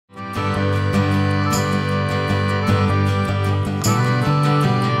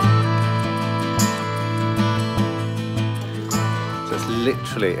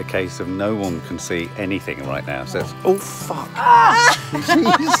literally a case of no one can see anything right now. So it's, oh fuck! Ah!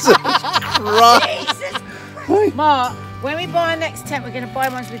 Jesus Christ! Mark, when we buy our next tent, we're going to buy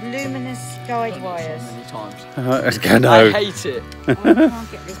ones with luminous guide wires. Many times. I hate it. I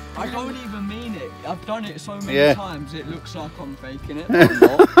can't get this. I don't even mean it. I've done it so many times it looks like I'm faking it. I'm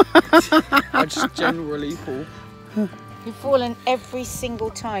not. I just generally fall. You've fallen every single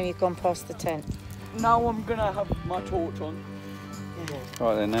time you've gone past the tent. Now I'm gonna have my torch on.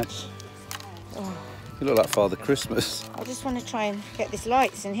 Right then, Nads. You look like Father Christmas. I just want to try and get these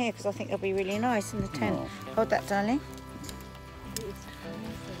lights in here because I think they'll be really nice in the tent. Hold that, darling.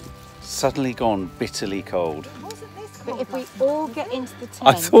 Suddenly gone bitterly cold. But if we all get into the tent...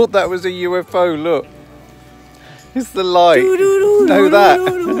 I thought that was a UFO, look. It's the light. Know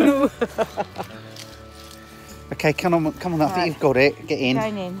that. Okay, come on, I think you've got it. Get in.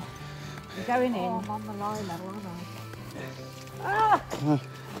 Going in. You're going in. I'm on the line level, aren't I?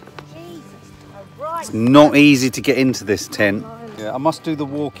 Jesus. Right. It's not easy to get into this tent. Yeah, I must do the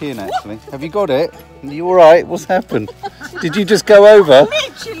walk in actually. Have you got it? Are you alright? What's happened? Did you just go over?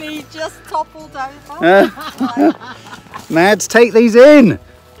 Literally just toppled over. Nads, take these in.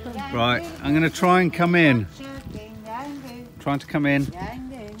 Right, I'm going to try and come in. Trying to come in.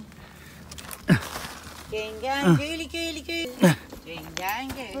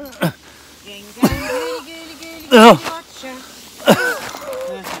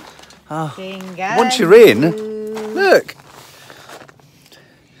 Once you're in, look.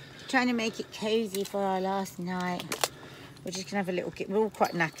 Trying to make it cosy for our last night. We're just going to have a little, we're all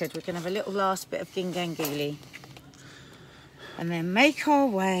quite knackered. We're going to have a little last bit of gingangooli. And then make our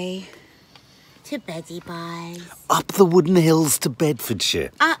way to Beddy Buys. Up the wooden hills to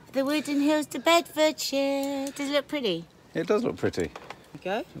Bedfordshire. Up the wooden hills to Bedfordshire. Does it look pretty? It does look pretty.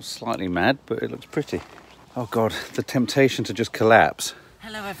 Okay. It's slightly mad, but it looks pretty. Oh God, the temptation to just collapse.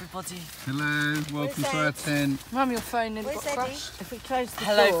 Hello everybody. Hello, welcome to our tent. Mum, your phone nearly got Eddie? crushed. If we close the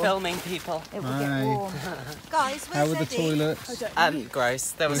Hello door, filming people. it will get warm. Guys, How were the toilets?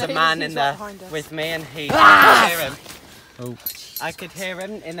 Gross. There was a man in there with me and I could hear him. Oh. I could hear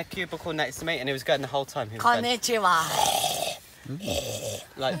him in the cubicle next to me and he was going the whole time. He was going Konnichiwa.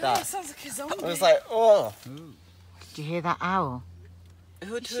 like that. Sounds like a zombie. I was like, oh. Did you hear that owl?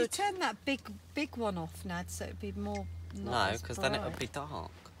 Hood, You should turn that big one off, Nad, so it'd be more. No, because then it would be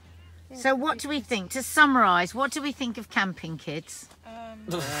dark. So what do we think? To summarise, what do we think of camping, kids?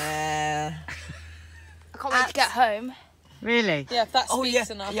 I can't wait to get home. Really? Yeah, if that speaks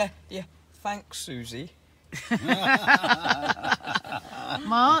enough. Yeah. Thanks, Susie.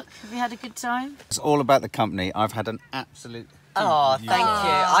 Mark, have you had a good time? It's all about the company. I've had an absolute... Oh, thank you.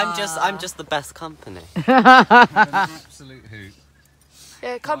 I'm just the best company. an absolute hoot.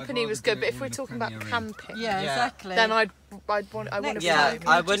 Yeah, company was good, but if we're talking about camping, Yeah, exactly. then I want to Yeah, be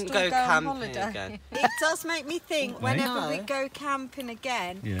I wouldn't go on camping holiday. again. It does make me think whenever No. we go camping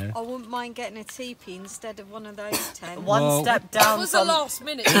again, Yeah. I wouldn't mind getting a teepee instead of one of those tents. One step That down was a from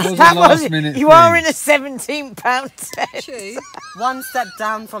last minute. You are in a £17 tent. True. one step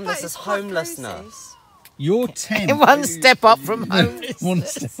down from But this it's is quite homelessness. cosy. Your tent. One step up from homeless. One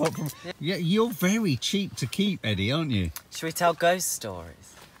step up from... Yeah, you're very cheap to keep, Eddie, aren't you? Should we tell ghost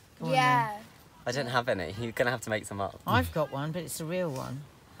stories? Yeah. I didn't have any. You're gonna have to make some up. I've got one, but it's a real one.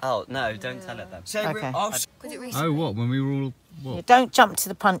 Oh no! Don't tell it then. Okay. Was it recent? Oh, what? When we were all... What? Yeah, don't jump to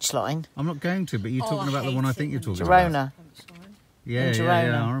the punchline. I'm not going to, but you're talking about the one I think you're talking about. Girona. Yeah, In yeah,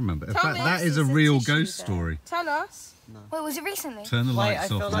 Girona. I remember. In Tell fact, me. that is a real ghost story. Tell us. Wait, was it recently? Turn the Wait, I lights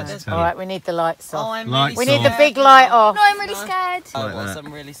feel off like and let's there's- tell All right, we need the lights off. Oh, I'm Lights we really need the off. big light off. No, I'm really scared. Oh, Like well, that.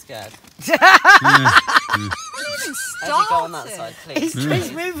 I'm really scared. Yeah. Eddie, go on that side, please.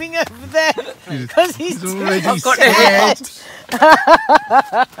 He's moving over there because he's already too scared.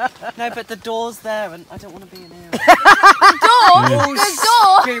 No, but the door's there, and I don't want to be in here. The door?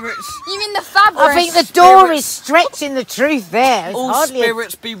 Spirits, You mean the fabric? I think the door is stretching the truth there. It's all hardly a-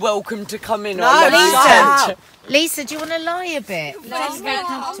 spirits be welcome to come in. No, I love Lisa. that. Lisa, do you want to lie a bit?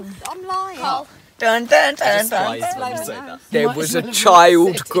 I'm lying. Dun, dun, I dun, despise dun. when you say that. There was a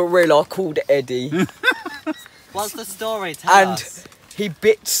child gorilla called Eddie, What's the story? Tell and us. he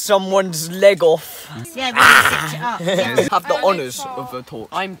bit someone's leg off. Yeah, really sit it up. Yeah. Have the honours of a torch.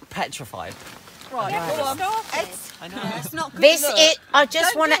 I'm petrified. Right, go on. I know. It's not good This look. it. I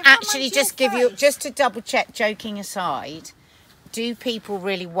just Don't want to get that actually much just your give you, face. just to double check. Joking aside, do people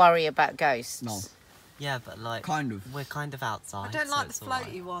really worry about ghosts? No. Yeah, but like, Kind of. we're kind of outside. I don't so like the it's all right.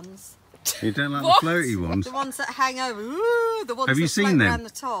 floaty ones. You don't like What? the floaty ones? The ones that hang over. Ooh, the ones Have you that seen float them? around the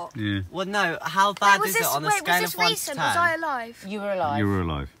top. Yeah, Well, no. How bad was is it this, on a wait, scale was this of 1 to recent? 10? Was I alive? You were alive. you were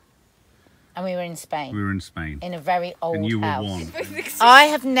alive. And we were in Spain. We were in Spain. In a very old And you were house. one. I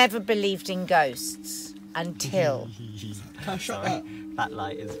have never believed in ghosts until That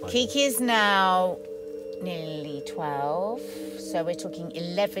light is funny. Kiki is now nearly 12, so we're talking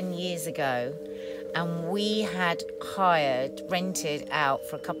 11 years ago, and we had rented out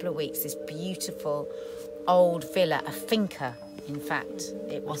for a couple of weeks this beautiful old villa, a finca, in fact.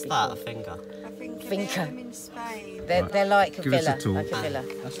 What's that, a finger? I think Finca. them in Spain. They're like a Give us a villa, tour. like a villa.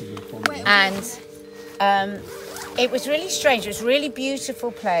 That's a good one. And it was really strange. It was a really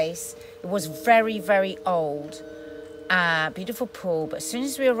beautiful place. It was very, very old. Beautiful pool. But as soon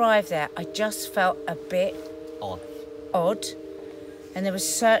as we arrived there, I just felt a bit odd. And there were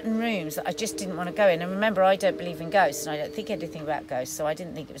certain rooms that I just didn't want to go in. And remember, I don't believe in ghosts, and I don't think anything about ghosts, so I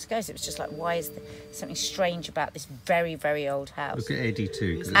didn't think it was ghosts. It was just like, why is there something strange about this very, very old house? Look at Eddie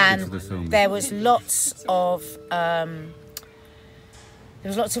too, because it's And good for the film. there was lots of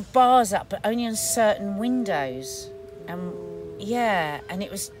bars up, but only on certain windows. And yeah, and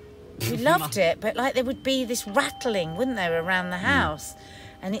it was, we loved it, but like there would be this rattling, wouldn't there, around the house?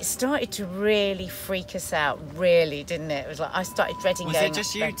 And it started to really freak us out, really, didn't it? It was like I started dreading Was going it just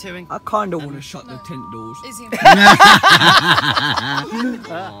up you there. two? I kind of want to shut the tent doors. Izzy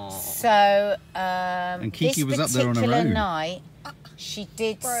So And Kiki this was up there on her particular own. night, she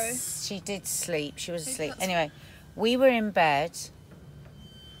did Bro. sleep. She was asleep. Anyway, we were in bed,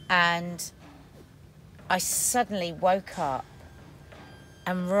 and I suddenly woke up,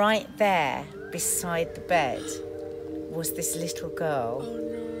 and right there beside the bed was this little girl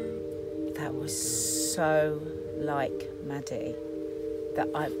that was so like Maddie that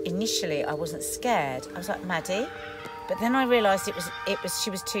initially I wasn't scared. I was like, Maddie, but then I realised she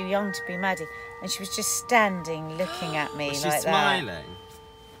was too young to be Maddie, and she was just standing looking at me Was like she smiling? that,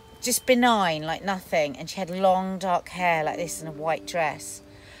 just benign, like nothing, and she had long dark hair like this and a white dress,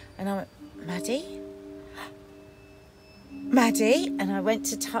 and I went, Maddie, and I went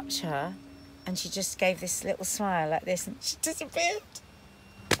to touch her, and she just gave this little smile like this, and she disappeared.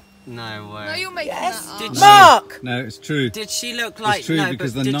 No way. No, you're making Yes. that up. Did Mark! No, it's true. Did she look like... It's true no,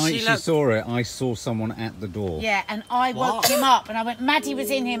 because but the did night she look... saw it, I saw someone at the door. Yeah, and I woke him up, and I went, Maddie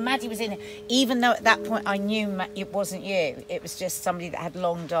was in here, Maddie was in here. Even though at that point I knew it wasn't you. It was just somebody that had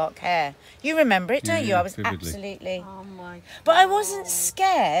long dark hair. You remember it, don't you? Yeah, I was vividly. absolutely... Oh my. But I wasn't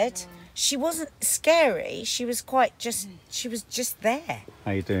scared. She wasn't scary. She was just there.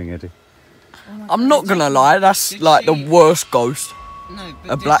 How you doing, Eddie? I'm not gonna lie, that's Did like the she- worst ghost. No,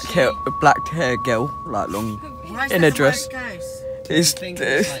 but A did black she- hair girl, like long in a dress. It's think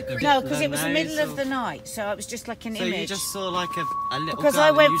it was like the- No, because the it was the middle nose of the night, so it was just like an So image. you just saw like a little Because girl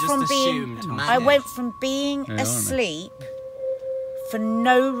I went and you from just being, assumed I Maddie. went from being Yeah, aren't they? asleep for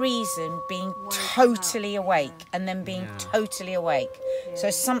no reason, being totally awake, and then being Yeah. totally awake. So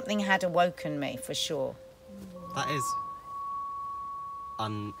something had awoken me for sure. That is...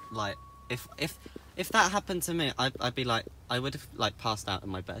 like, if that happened to me, I'd be like... I would have, like, passed out in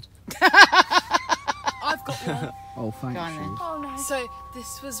my bed. I've got one. Oh, thanks. Go on then. Oh no. So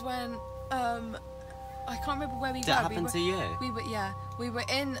this was when I can't remember where we Did were. that happen to you? We were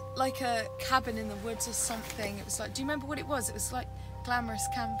in like a cabin in the woods or something. It was like, do you remember what it was? It was like glamorous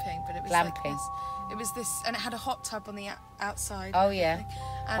camping, but it was like Glamping. this. It was this, and it had a hot tub on the outside. Oh yeah.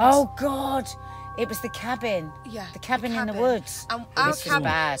 And Oh God, it was the cabin. yeah, The cabin in the woods. And our This was cabin.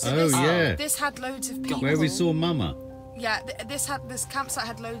 bad. So Oh, this, yeah. This had loads of people. Where we saw Mama. Yeah, this campsite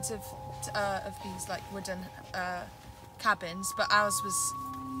had loads of these like wooden cabins, but ours was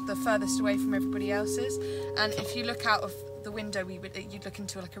the furthest away from everybody else's. And if you look out of the window, you'd look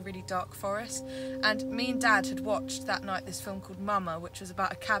into like a really dark forest. And me and Dad had watched that night this film called Mama, which was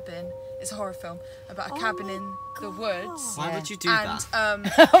about a cabin. It's a horror film about a cabin in the woods. Why would you do And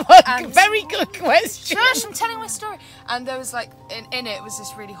that? and Very good question. Shush, I'm telling my story. And there was like in it was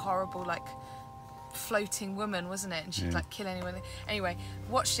this really horrible like floating woman, wasn't it? And she'd like kill anyone. Anyway,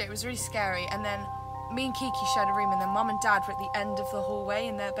 watched it. It was really scary. And then me and Kiki shared a room, and then Mum and Dad were at the end of the hallway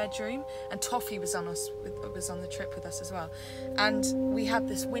in their bedroom, and Toffee was on the trip with us as well. And we had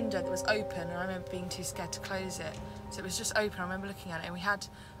this window that was open, and I remember being too scared to close it, so it was just open. I remember looking at it, and we had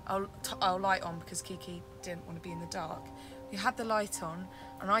our light on because Kiki didn't want to be in the dark. We had the light on,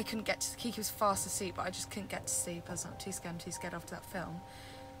 and I couldn't get to. Kiki was fast asleep, but I just couldn't get to sleep. I was like, I'm too scared after that film.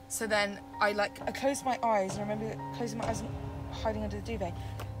 So then I closed my eyes, and I remember closing my eyes and hiding under the duvet.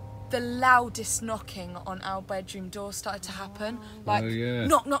 The loudest knocking on our bedroom door started to happen. Like, Oh, yeah.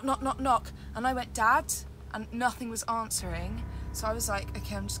 knock, knock, knock, knock, knock. And I went, Dad, and nothing was answering. So I was like,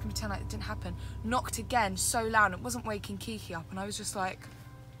 okay, I'm just gonna pretend like it didn't happen. Knocked again, so loud, it wasn't waking Kiki up. And I was just like,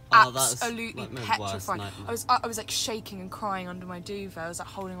 absolutely like my worst petrified. nightmare. I was like shaking and crying under my duvet. I was like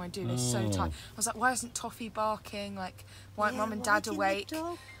holding my duvet so tight. I was like, why isn't Toffee barking? Like, why aren't Mum and Dad awake?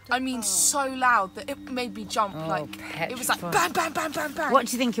 I mean, so loud that it made me jump. Like, it was like bang, bang, bang, bang, bang. What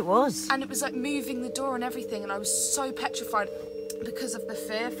do you think it was? And it was like moving the door and everything, and I was so petrified because of the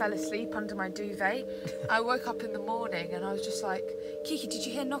fear. Fell asleep under my duvet. I woke up in the morning and I was just like, Kiki, did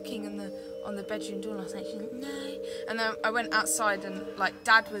you hear knocking on the bedroom door last night? She's like, no. And then I went outside and like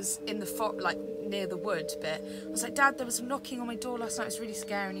Dad was in the like near the wood bit. I was like, Dad, there was some knocking on my door last night. It was really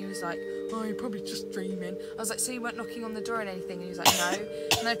scary. And he was like, oh, you're probably just dreaming. I was like, so you weren't knocking on the door or anything? And he was like,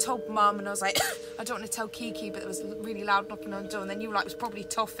 no. And I told Mum, and I was like, I don't want to tell Kiki, but there was really loud knocking on the door. And then you were like, it was probably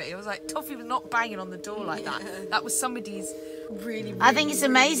Toffee. I was like, Toffee was not banging on the door like that. That was somebody's really, I think it's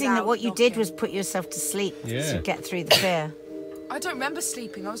amazing that what you did knocking. was put yourself to sleep Yeah. to get through the fear. I don't remember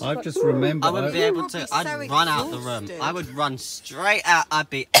sleeping. I was I've like, just remembered. I wouldn't be able to. I'd run out the room. I would run straight out. I'd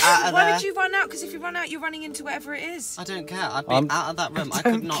be out of why there. would you run out? Because if you run out, you're running into whatever it is. I don't care. I'd be out of that room. I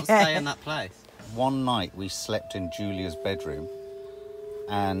could not care. stay in that place. One night we slept in Julia's bedroom,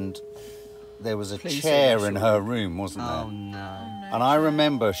 and there was a chair in her room, wasn't there? Oh no. And I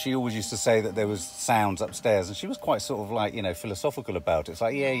remember she always used to say that there was sounds upstairs, and she was quite sort of like, you know, philosophical about it. It's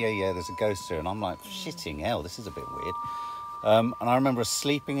like, yeah, there's a ghost here. And I'm like, shitting hell, this is a bit weird. And I remember us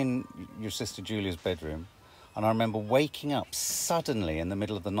sleeping in your sister Julia's bedroom, and I remember waking up suddenly in the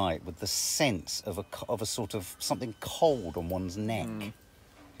middle of the night with the sense of a sort of something cold on one's neck. You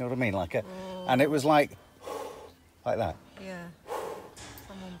know what I mean? Like and it was like that. Yeah.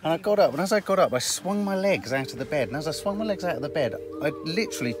 And I got up, and as I got up, I swung my legs out of the bed. And as I swung my legs out of the bed, I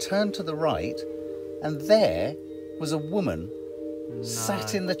literally turned to the right, and there was a woman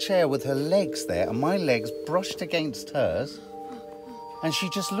sat in the chair with her legs there, and my legs brushed against hers, and she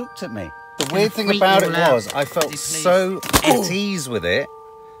just looked at me. The weird thing about it was I felt so at ease with it.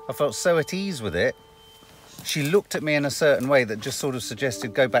 I felt so at ease with it. She looked at me in a certain way that just sort of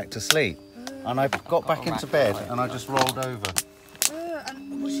suggested go back to sleep. And I got back into bed, and I just rolled over.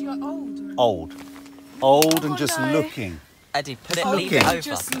 And was she like old? Old and just looking. Eddie, put it. Leave Leave it it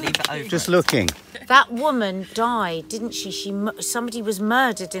over. Leave it over. Just looking. That woman died, didn't she? Somebody was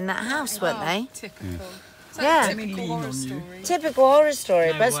murdered in that house, weren't they? Typical. It's Yeah. like a typical horror story. Typical horror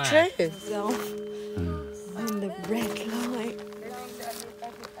story, No but it's way. true. And the red light.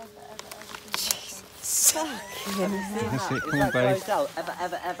 That's it, come on, babe.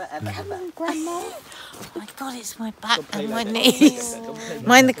 Grandma. Oh my God, it's my back and my knees.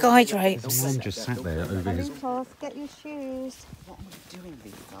 Mind the guide ropes. One just sat there over his... Get your shoes. What am I doing,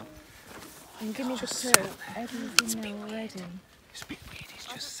 Lisa? And give me the tip. Eddie's in there already. It's a bit weird, he's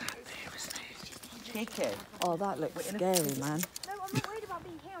just sat there, isn't he? Kiki. Oh, that looks scary, man. No, I'm not worried about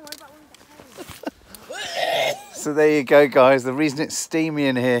being here. I'm worried about when we get home. So there you go, guys. The reason it's steamy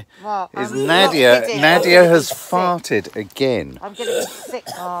in here What? is I'm Nadia. not kidding. Nadia I'm has sick. farted again. I'm going to be sick.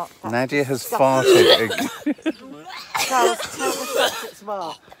 Oh, Nadia has farted again. tell the shots it's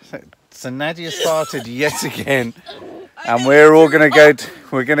what. So Nadia's farted yet again, and we're all gonna go.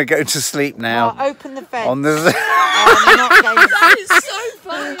 We're gonna go to sleep now. Oh, open the vent. On the I'm not going to. That is so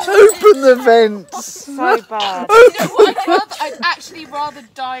funny. open the vents. So bad. You know what? I'd actually rather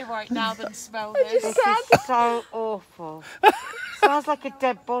die right now than smell this. This is so awful. Smells like a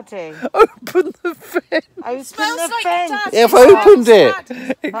dead body. Open the vent. Open Smells the like vent. Dad. I've It opened smells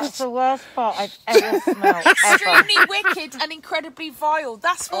it. bad. That's the worst part I've ever smelled. Ever. Extremely wicked and incredibly vile.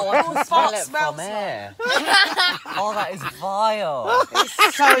 That's what your fart smells like. Oh, that is vile.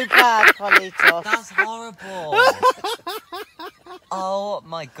 It's so bad, Carlitos. That's horrible. Oh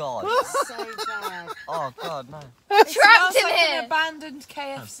my God. So bad. Oh God, no. Trapped smells in like here. an abandoned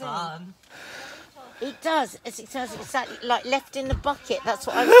KFC. Fun. It does. It sounds exactly like left in the bucket. That's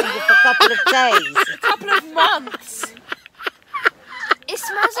what I was thinking for a couple of days. A couple of months. It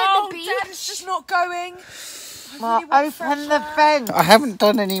smells Oh, Dad, it's just not going. Well, open the vent. I haven't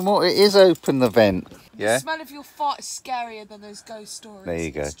done any more. It is open the vent. Yeah. The smell of your fart is scarier than those ghost stories. There you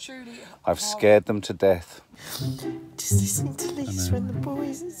go. It's truly I've horrible. scared them to death. Just listen to Lisa and the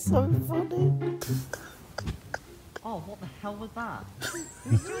boys. It's so funny. Oh, what the hell was that?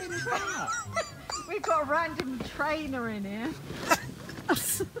 We've got a random trainer in here.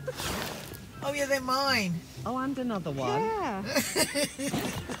 Oh yeah, they're mine. Oh, and another one. Yeah.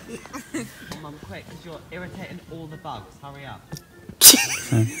 Mum, quick, because you're irritating all the bugs. Hurry up.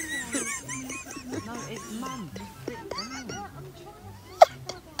 No, it's Mum.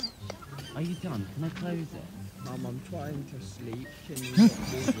 Are you done? Can I close it? Mum, I'm trying to sleep. Can you not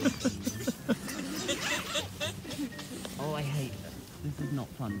move your feet? Oh, I hate this. This is not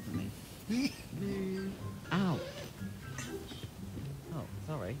fun for me. Ow. Oh,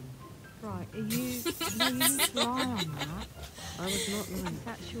 sorry. sorry. Right, are you... No, you need to lie on that. I was not lying.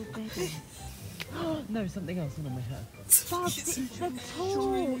 That's your bedding. No, something else on my head. Bud, it's the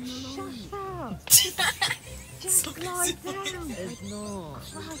torch. Shut up. Just lie down. It's not.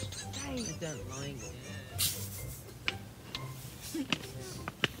 Christ's I sake. don't like it.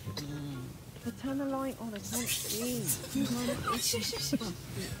 If I turn the light on, I can't see.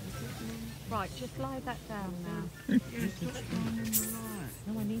 Right, just lie that down now.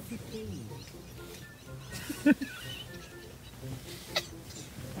 No, I need to see.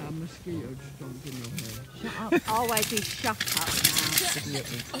 A mosquito just jumped in your hair. Shut up. Oh, Eddie, shut up now.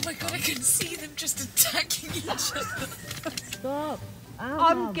 Oh my god, I can see them just attacking each other. Stop.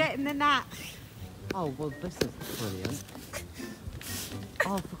 I'm getting the gnat. Oh, well, this is brilliant.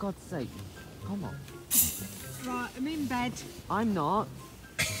 Oh, for God's sake. Come on. Right, I'm in bed. I'm not.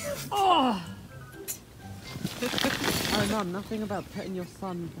 Oh! Oh, Mum, nothing about petting your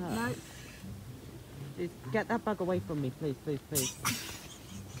son. No. Please, get that bug away from me, please, please, please.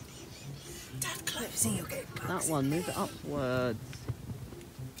 Dad, closing, you'll get bugs. That one, move it upwards.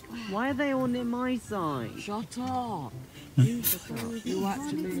 Why are they all near my side? Shut up! You shut up. You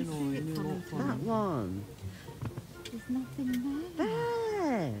actually annoying. You're not That funny. one. There's nothing there.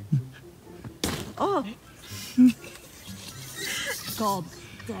 There. Oh! God,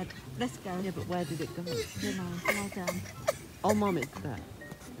 dead. Let's go. Yeah, but where did it go? You know, lie down. Oh, Mum, it's there.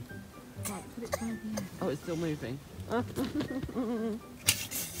 Right, put it down here. Oh, it's still moving.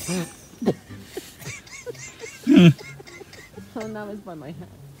 Oh, now it's by my head.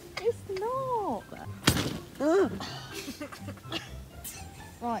 It's not.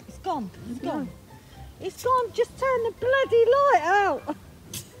 Right, it's gone. It's gone. It's gone. Just turn the bloody light out. And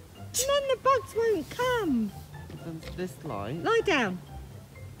then the bugs won't come. And this light. Lie down.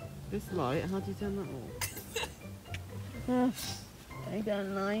 This light, how do you turn that off? I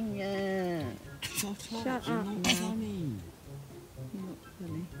don't like it. Shut up. Shut You're up not now. funny. Not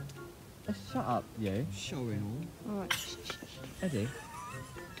funny. Shut up, you. Showing all. All right. Eddie.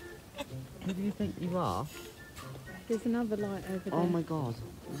 Who do you think you are? There's another light over there. Oh my God.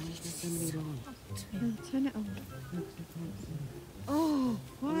 Why is there so many lights? No, turn it on. Look, I can't see. Oh,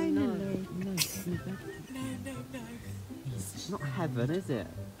 finally. No, it's in the bed. No. It's not heaven, is it?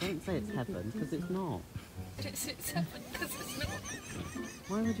 Don't say it's heaven, because it's not. It's heaven because it's not.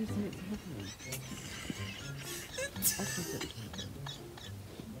 Why would you say it's heaven? Opposite heaven.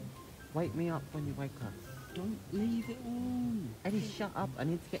 Wake me up when you wake up. Don't leave it on. Eddie, shut up. I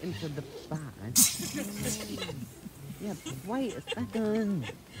need to get into the bag. Yeah, wait a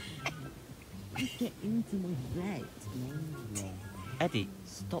second. Just get into my bed. No. Eddie,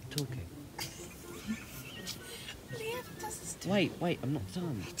 stop talking. Liam doesn't. Wait, I'm not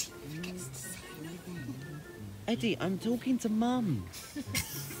done. Eddie, I'm talking to Mum.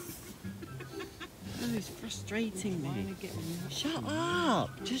 Oh, it's frustrating me. Shut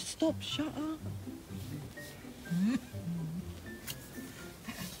up! Just stop, shut up.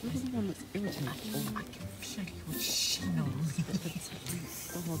 Who's the one that's irritating? Oh, I can feel your shingles.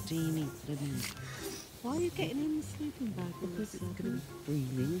 oh, Deanie, bloody. Why are you getting in the sleeping bag? Because it's going to be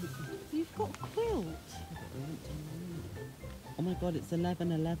freezing. You've got a quilt. Oh my God, it's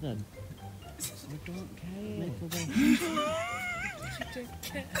 11:11. I don't care. Make a way. I don't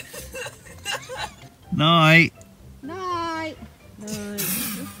care. Night. Night. No, We're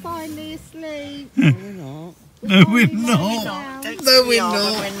finally asleep. no, we're not. No, we're Finally not. lying down. No, we're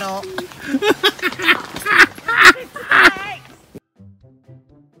not. We're not.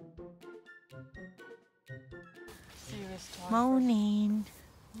 Serious time. Morning.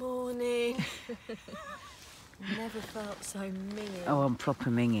 Morning. Never felt so minging. Oh, I'm proper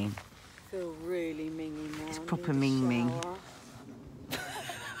minging. Feel really minging now. It's Need proper a ming. shower.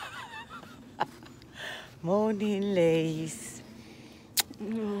 Morning, Lise.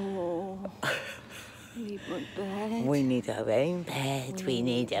 Oh, need my bed. We need our own bed. We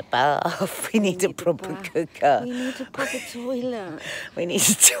need a bath. We need a proper cooker. We need a proper toilet. We need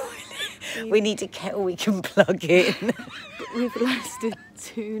a toilet. We need a kettle we can plug in. We've lasted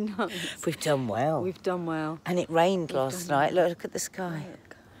 2 nights. We've done well. We've done well. And it rained last done night. Look at the sky.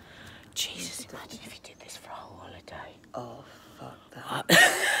 Look. Jesus, imagine if you did this for a whole holiday. Oh, fuck that.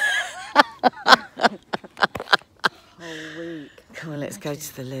 Whole week. Come on, let's go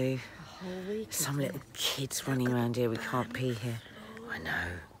to the loo. A whole week. Some little kids running around here. We can't pee here. I know.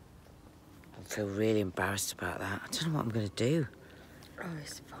 I feel really embarrassed about that. I don't know what I'm going to do. Oh,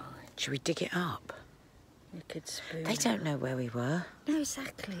 it's fine. Should we dig it up? We could spoon. They don't know where we were. No,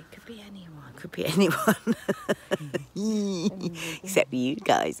 exactly. It could be anyone. Could be anyone. Except you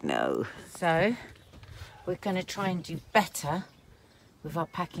guys know. So, we're going to try and do better with our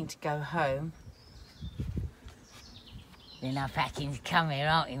packing to go home. Then our packing's coming,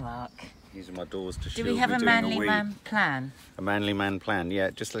 aren't we, Mark? Using my doors to Do shield we have me a doing manly wee. man plan? A manly man plan, yeah.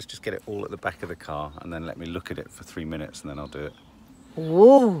 Let's just get it all at the back of the car and then let me look at it for 3 minutes and then I'll do it.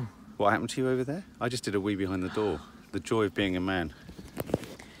 Whoa! What happened to you over there? I just did a wee behind the door. The joy of being a man.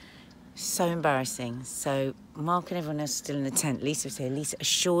 So embarrassing. So Mark and everyone else is still in the tent. Lisa was here. Lisa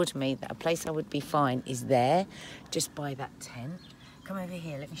assured me that a place I would be fine is there, just by that tent. Come over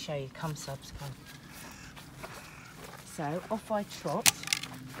here, let me show you. Come, subs, come. So off I trot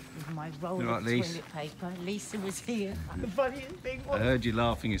with my roll of toilet paper. Lisa was here. The funniest thing was, I heard you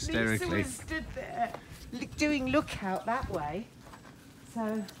laughing hysterically. Lisa was stood there doing lookout that way.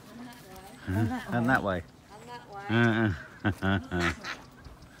 So, And that way.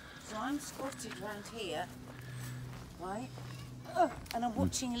 So I'm squatted round here, right? And I'm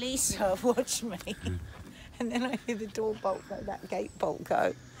watching Lisa watch me. And then I hear the door bolt go, that gate bolt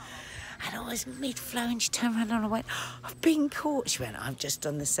go. And I was mid-flow and she turned around and I went, I've been caught. She went, I've just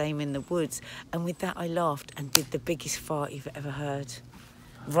done the same in the woods. And with that I laughed and did the biggest fart you've ever heard.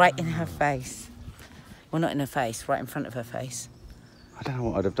 Right in her face. Well, not in her face, right in front of her face. I don't know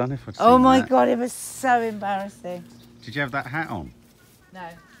what I'd have done if I'd seen Oh my that. God, it was so embarrassing. Did you have that hat on? No.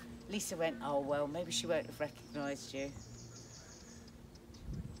 Lisa went, oh well, maybe she won't have recognised you.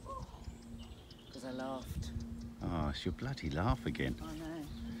 Because I laughed. Oh, she'll bloody laugh again. I know.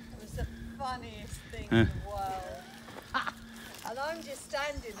 It was the funniest thing in the world. And I'm just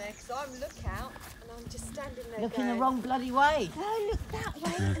standing there because I'm lookout and I'm just standing there Looking going, the wrong bloody way. no, look that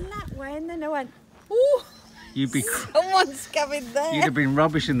way and that way. And then I went, ooh, You'd be, someone's coming there. you'd have been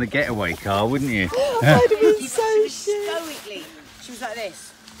rubbish in the getaway car, wouldn't you? I'd have been so She was shit. stoically. She was like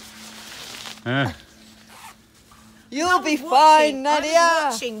this. You'll be I fine, was Nadia.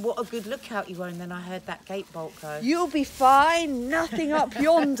 watching what a good lookout you were, and then I heard that gate bolt go. You'll be fine. Nothing up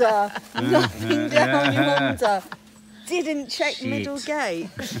yonder. Nothing down yonder. Didn't check Shit. middle gate.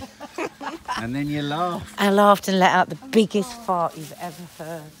 And then you laughed. I laughed and let out the biggest fart you've ever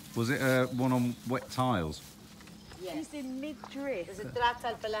heard. Was it one on wet tiles? He's in mid-drift,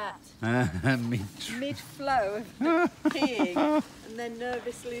 mid-flow of peeing, and then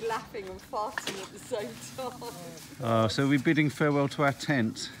nervously laughing and farting at the same time. Oh, so we're bidding farewell to our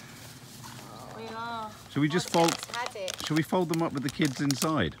tent. We are. Shall we just fold? Had it. Shall we fold them up with the kids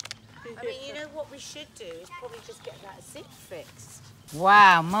inside? I mean, you know what we should do is probably just get that zip fixed.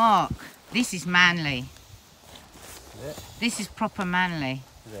 Wow, Mark, this is manly. This is proper manly.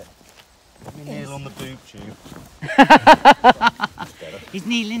 Kneel on the boob tube. He's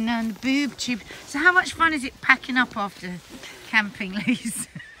kneeling on the boob tube. So how much fun is it packing up after camping, Lise?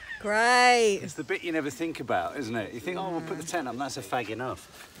 Great. It's the bit you never think about, isn't it? You think, oh, we'll put the tent up, and that's a fag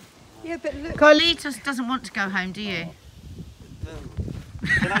enough. Yeah, but look. Carlitos doesn't want to go home, do you?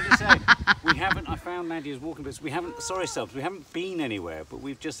 Can I just say, we haven't, I found Nadia's walking bits, we haven't, sorry subs, we haven't been anywhere, but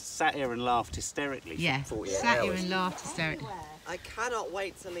we've just sat here and laughed hysterically Yeah, for 48 sat here hours. and laughed hysterically. I cannot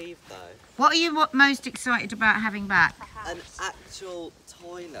wait to leave though. What are you most excited about having back? An actual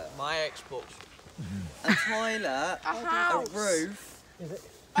toilet. My Xbox. A toilet, a roof,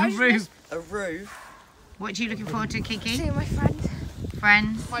 A roof. a roof, What are you looking forward to, Kiki? Seeing my friend.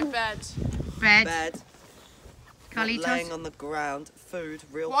 Friends, My bed. bed, bed, not laying Carlitos. on the ground, food,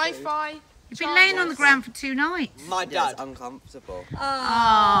 real food. Wi-Fi. You've been laying on the ground for 2 nights. My dad, uncomfortable.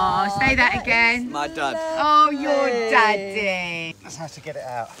 Oh, say that again. My dad. Oh, your daddy. That's how to get it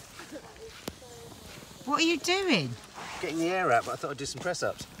out. What are you doing? Getting the air out, but I thought I'd do some press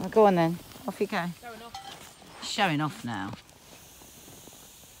ups. Well, go on then. Off you go. Showing off now.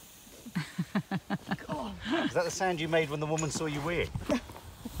 Is that the sound you made when the woman saw you weird?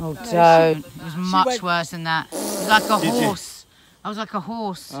 Oh, don't. It was much worse than that. It was like a horse. I was like a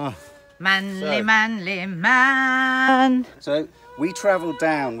horse. Oh. Manly, So- manly man. So we travelled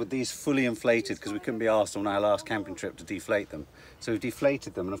down with these fully inflated because we couldn't be asked on our last camping trip to deflate them. So we've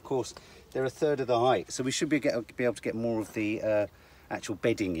deflated them, and of course they're 1/3 of the height. So we should be able to get more of the actual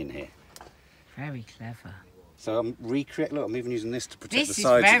bedding in here. Very clever. So I'm Look, I'm even using this to protect This the is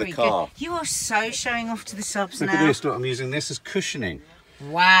sides of very the car. good. You are so showing off to the subs Look now. at this. Look, I'm using this as cushioning.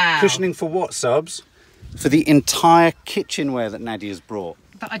 Wow. Cushioning for what, subs? For the entire kitchenware that Nadia's brought.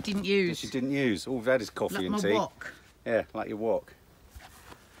 That I didn't That use. she didn't use. All we've had is coffee Like and my tea. wok. Yeah, like your wok.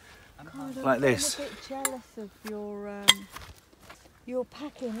 God, Like I'm this. a bit jealous of your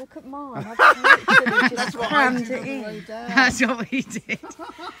packing. Look at mine. I've literally just crammed it in. That's what we did.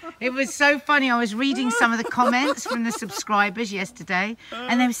 It was so funny. I was reading some of the comments from the subscribers yesterday,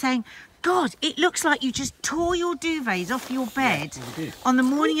 and they were saying, God, it looks like you just tore your duvets off your bed on the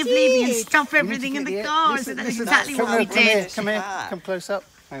morning of leaving and stuff everything in the car. So that's exactly what we did. Come here, come close up.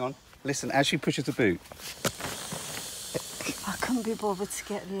 Hang on. Listen, as she pushes the boot. I couldn't be bothered to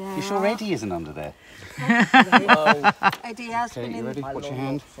get the air. You sure Eddie isn't under there? Eddie has Okay, been you in. ready? Watch your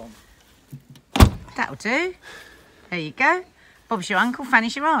hand. That'll do. There you go. Bob's your uncle,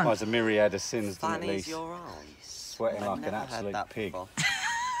 Fanny's your aunt. Oh, it's a myriad of sins, didn't it, Fanny's Lise? your aunt. Sweating like an absolute pig. before.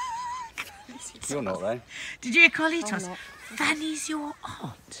 You're not, though. Did you hear Carlitos? Fanny's your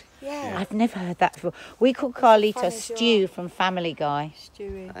aunt. Yeah. I've never heard that before. We call Carlitos Fanny's your Stu from Family Guy.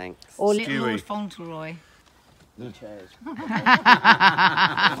 Stewie. Thanks. Or Little Stewie. Lord Fauntleroy. To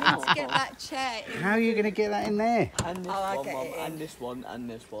get that chair in. How are you going to get that in there? And this I'll one, get Mum, it in. and this one, and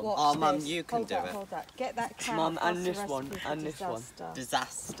this one. Watch Oh, Mum, this. you can Hold do that, it. Hold that. Get that can. Mum, That's and the this one, recipe for and this one. disaster.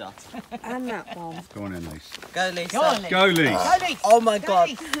 Disaster. And that one. Go on in, Lise. Go, Lisa. Go on, Lee. Go, Lise. Go, Lee. Oh my God.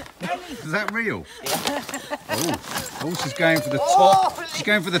 Is that real? Oh, she's going for the top. She's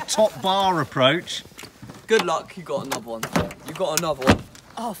going for the top bar approach. Good luck, you got another one. You got another one.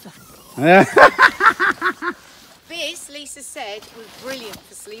 Oh, This, Lisa said, was brilliant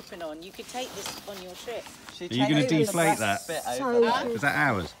for sleeping on. You could take this on your trip. Are you going to deflate that? Bit so over. Is that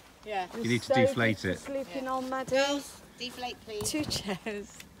ours? Yeah. You need to deflate it. Sleeping on, Maddie. Girls, deflate, please. 2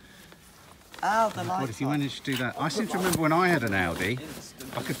 chairs. Oh, the God, lights. if you managed to do that. I seem to remember when I had an Audi,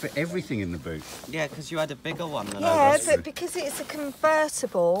 I could fit everything in the boot. Yeah, because you had a bigger one than Yeah, ours. but because it's a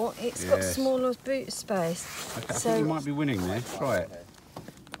convertible, it's got Yes. smaller boot space. Okay, I So- think you might be winning there. Try it.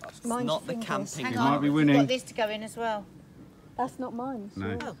 Mind not your the fingers. camping Hang You on, might be we've winning. got this to go in as well. That's not mine.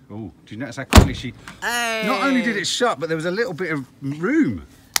 No. Oh, do you notice how quickly she... Hey. Not only did it shut, but there was a little bit of room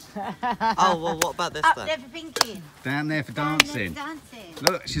Oh, well, what about this Up then? there for thinking. down there for Down there for dancing. dancing.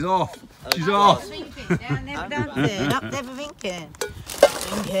 Look, she's off. She's Up off. there for thinking. Down there for dancing. Up there for thinking.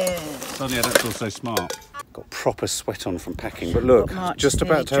 Thinking. Suddenly I don't feel so smart. Got proper sweat on from packing, but look, March just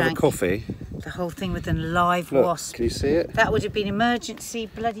about to have a drank coffee. The whole thing with a live Look, wasp. can you see it? That would have been emergency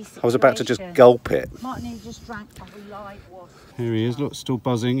bloody situation. I was about to just gulp it. Martin just drank a live wasp. Here he is, look, still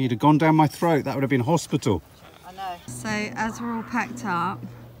buzzing. He'd have gone down my throat. That would have been hospital. I know. So as we're all packed up,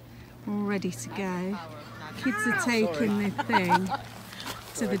 we're all ready to go. Kids are taking their thing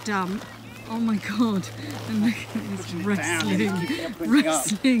to the dump. Oh my God, and look at this wrestling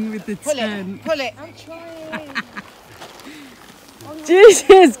with the tent. Pull it.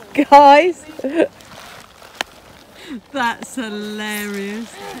 Jesus, guys. That's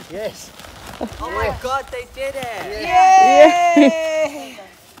hilarious. Yes. Oh my God, they did it! Yay!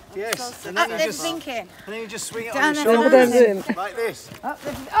 Yes. And Up there for thinking. and then you just swing it Down on there your for shoulders. dancing. Like this. Up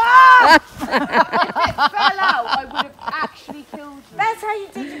there for... Ah! If it fell out, I would have actually killed you. That's how you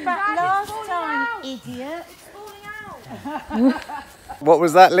did it back last time, idiot. It's falling out. What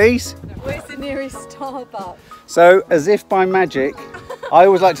was that, Lise? Where's the nearest Starbucks? So, as if by magic, I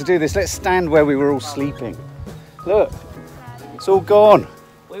always like to do this. Let's stand where we were all sleeping. Look, it's all gone.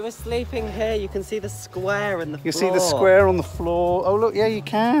 We were sleeping here. You can see the square in the floor. You see the square on the floor. Oh, look, yeah, you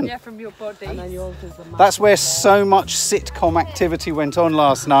can. Yeah, from your body. And then yours is the That's where so much sitcom activity went on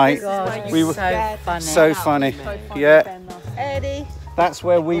last night. We were so funny. so funny. Yeah, Eddie. that's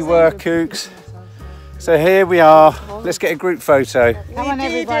where we were, Kooks. So here we are. Let's get a group photo. Come on,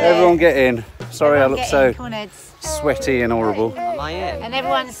 everybody. Everyone get in. Sorry, I Everyone look get so in. Come on, Eds. sweaty and horrible. Am I in? And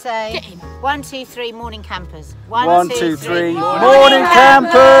everyone say, 1, 2, 3, morning campers. 1, 2, 3, morning morning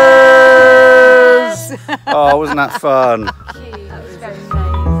campers! Oh, wasn't that fun?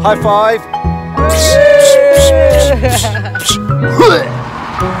 High five. There she goes.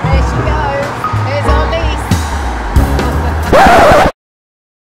 Here's our Lise.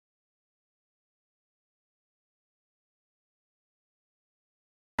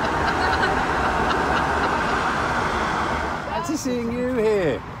 Fancy seeing you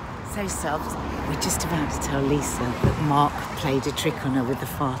here. So, Subs, we're just about to tell Lisa that Mark played a trick on her with the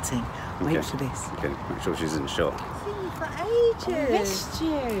farting. Wait Okay. for this. Okay, make sure she's in shot. For ages. Missed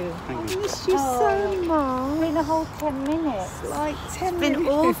you. I missed you so much. Been a whole 10 minutes. Like 10 Been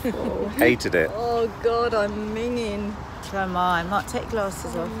minutes. awful. Hated it. Oh God, I'm minging. So am I. Mark, take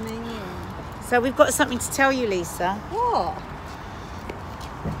glasses off. I'm minging. So we've got something to tell you, Lisa. What?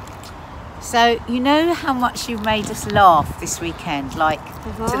 So you know how much you made us laugh this weekend, like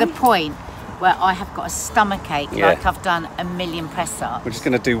to the point where I have got a stomach ache, Yeah. like I've done a million press ups. We're just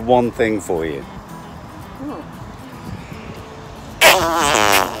going to do one thing for you.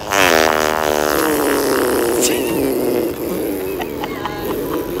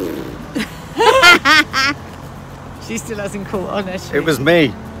 She still hasn't caught on, has she? It was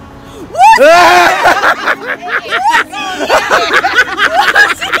me.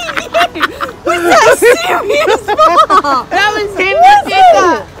 Was that serious, Mark? That was him that did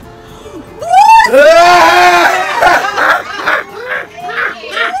that.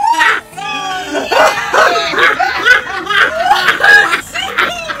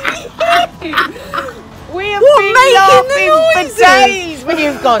 We have been laughing for days when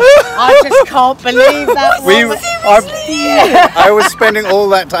you've gone. I just can't believe that. I was spending all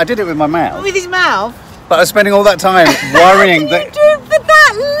that time. I did it with my mouth. With his mouth. But I was spending all that time worrying that. You do it for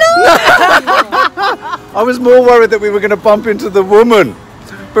that long. I was more worried that we were going to bump into the woman.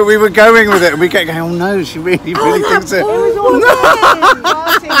 But we were going with it, and we kept going, oh no, she really thinks it. It was all a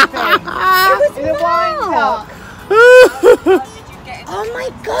Martin thing. It was a wind up. Oh my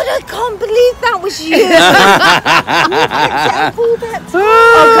God, I can't believe that was you. You kept up all that time.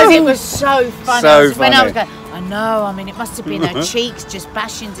 Oh, because it was so funny. When I was going, I know, I mean, it must have been her cheeks just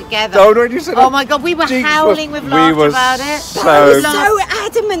bashing together. Oh my God, we were howling with laughter about it. I was so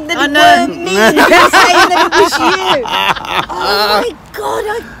adamant that it weren't me. You were saying that it was you. Oh my God,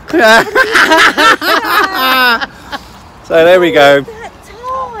 I couldn't. So there we go.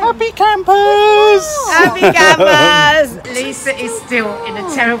 Happy campers! Happy campers! Lisa is still in a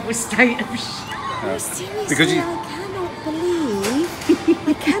terrible state of shock. Seriously, Because you- I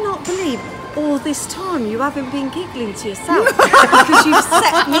cannot believe all this time you haven't been giggling to yourself because you've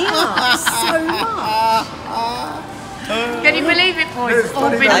set me up so much. Can you believe it, boys? It's all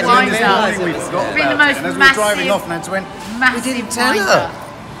been a wind-up. It's been the most and as we were massive, driving off, Nance went, massive tell wind-up. her.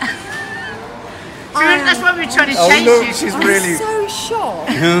 That's why we were trying to Oh change look, it. she's I'm really... so shocked.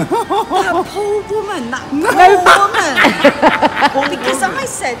 That poor woman, that poor woman. Because I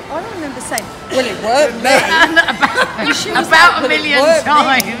said, I remember saying, well, it worked me. About a million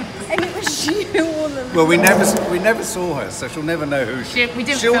times. And it was you all along. Well, we never saw her, so she'll never know who she is. We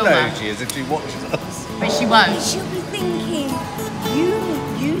didn't She'll film know her. who she is if she watches us. But she won't. She'll be thinking, you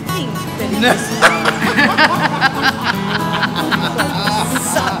think that it was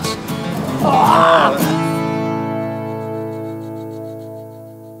such.